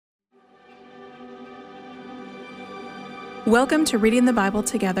Welcome to Reading the Bible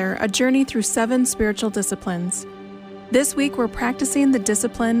Together, a journey through 7 spiritual disciplines. This week we're practicing the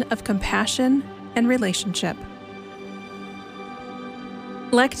discipline of compassion and relationship.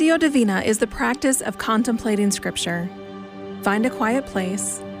 Lectio Divina is the practice of contemplating Scripture. Find a quiet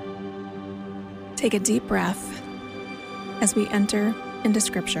place. Take a deep breath as we enter into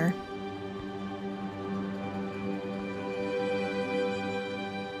Scripture.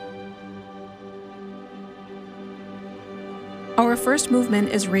 Our first movement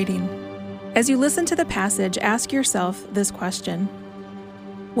is reading. As you listen to the passage, ask yourself this question: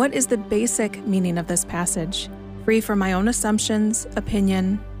 what is the basic meaning of this passage, free from my own assumptions,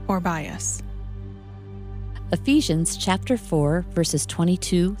 opinion, or bias? Ephesians chapter 4, verses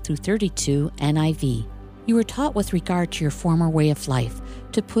 22 through 32, NIV. You were taught with regard to your former way of life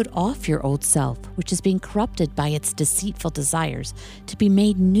to put off your old self, which is being corrupted by its deceitful desires, to be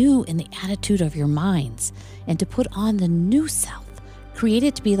made new in the attitude of your minds, and to put on the new self,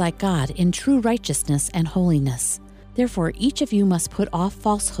 created to be like God in true righteousness and holiness. Therefore, each of you must put off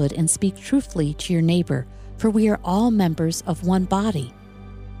falsehood and speak truthfully to your neighbor, for we are all members of one body.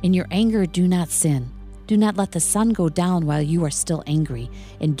 In your anger, do not sin. Do not let the sun go down while you are still angry,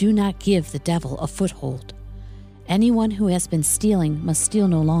 and do not give the devil a foothold. Anyone who has been stealing must steal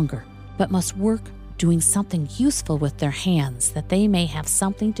no longer, but must work doing something useful with their hands, that they may have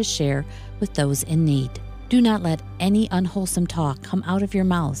something to share with those in need. Do not let any unwholesome talk come out of your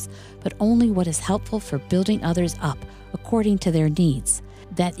mouths, but only what is helpful for building others up according to their needs,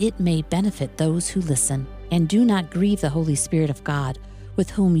 that it may benefit those who listen. And do not grieve the Holy Spirit of God, with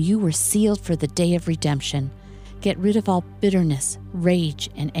whom you were sealed for the day of redemption. Get rid of all bitterness, rage,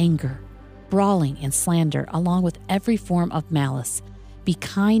 and anger, brawling and slander, along with every form of malice. Be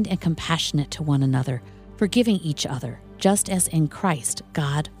kind and compassionate to one another, forgiving each other, just as in Christ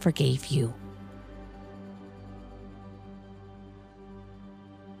God forgave you.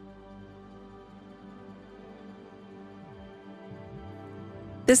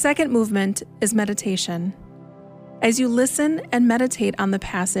 The second movement is meditation. As you listen and meditate on the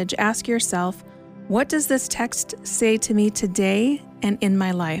passage, ask yourself, what does this text say to me today and in my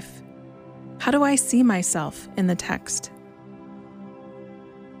life? How do I see myself in the text?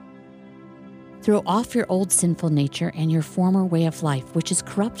 Throw off your old sinful nature and your former way of life, which is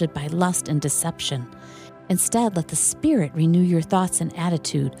corrupted by lust and deception. Instead, let the Spirit renew your thoughts and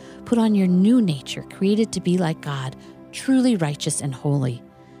attitude. Put on your new nature, created to be like God, truly righteous and holy.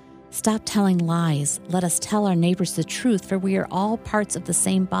 Stop telling lies. Let us tell our neighbors the truth, for we are all parts of the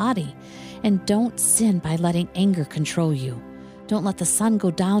same body. And don't sin by letting anger control you. Don't let the sun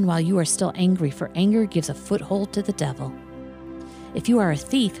go down while you are still angry, for anger gives a foothold to the devil. If you are a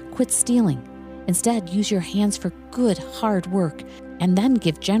thief, quit stealing. Instead, use your hands for good, hard work, and then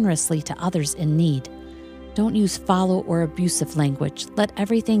give generously to others in need. Don't use foul or abusive language. Let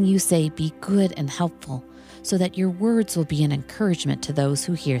everything you say be good and helpful, so that your words will be an encouragement to those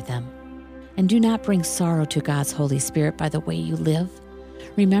who hear them. And do not bring sorrow to God's Holy Spirit by the way you live.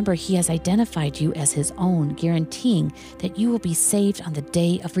 Remember, He has identified you as His own, guaranteeing that you will be saved on the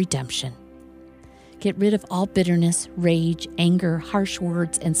day of redemption. Get rid of all bitterness, rage, anger, harsh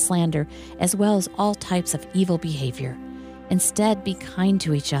words, and slander, as well as all types of evil behavior. Instead, be kind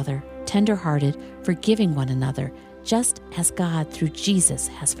to each other, tender-hearted, forgiving one another, just as God, through Jesus,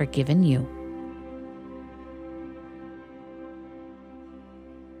 has forgiven you.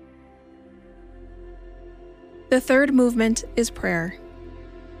 The third movement is prayer.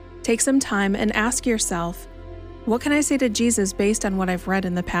 Take some time and ask yourself, what can I say to Jesus based on what I've read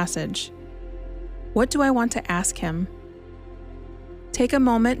in the passage? What do I want to ask Him? Take a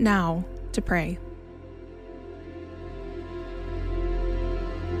moment now to pray.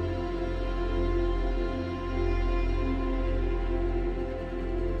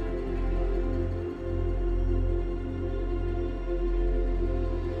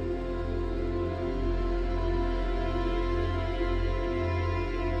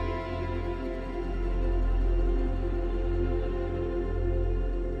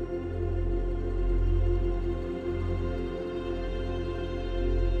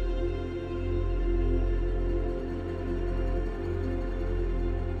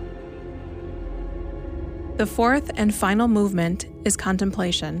 The fourth and final movement is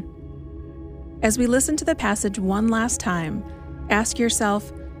contemplation. As we listen to the passage one last time, ask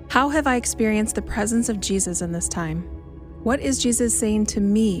yourself, how have I experienced the presence of Jesus in this time? What is Jesus saying to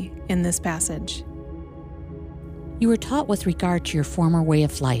me in this passage? You were taught with regard to your former way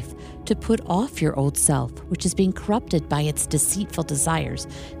of life to put off your old self, which is being corrupted by its deceitful desires,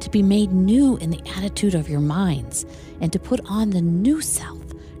 to be made new in the attitude of your minds, and to put on the new self,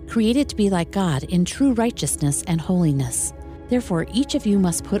 created to be like God in true righteousness and holiness. Therefore, each of you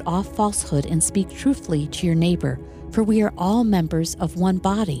must put off falsehood and speak truthfully to your neighbor, for we are all members of one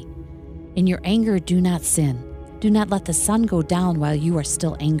body. In your anger, do not sin. Do not let the sun go down while you are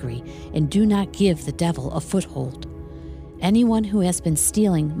still angry, and do not give the devil a foothold. Anyone who has been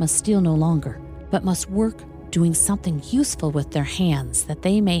stealing must steal no longer, but must work doing something useful with their hands, that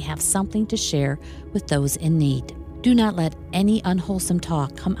they may have something to share with those in need. Do not let any unwholesome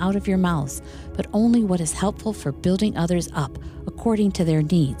talk come out of your mouths, but only what is helpful for building others up according to their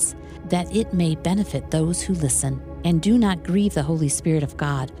needs, that it may benefit those who listen. And do not grieve the Holy Spirit of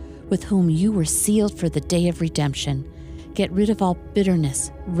God, with whom you were sealed for the day of redemption. Get rid of all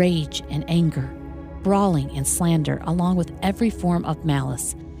bitterness, rage, and anger, brawling and slander, along with every form of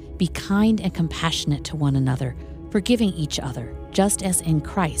malice. Be kind and compassionate to one another, forgiving each other, just as in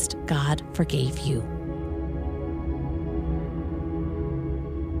Christ God forgave you.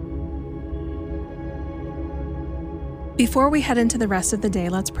 Before we head into the rest of the day,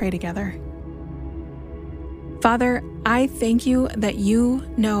 let's pray together. Father, I thank you that you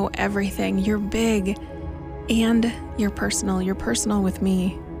know everything. You're big and you're personal. You're personal with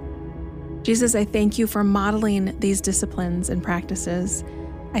me. Jesus, I thank you for modeling these disciplines and practices.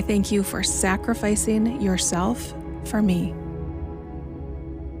 I thank you for sacrificing yourself for me.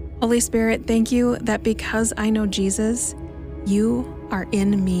 Holy Spirit, thank you that because I know Jesus, you are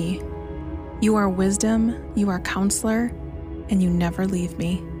in me. You are wisdom, you are counselor, and you never leave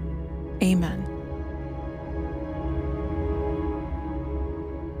me. Amen.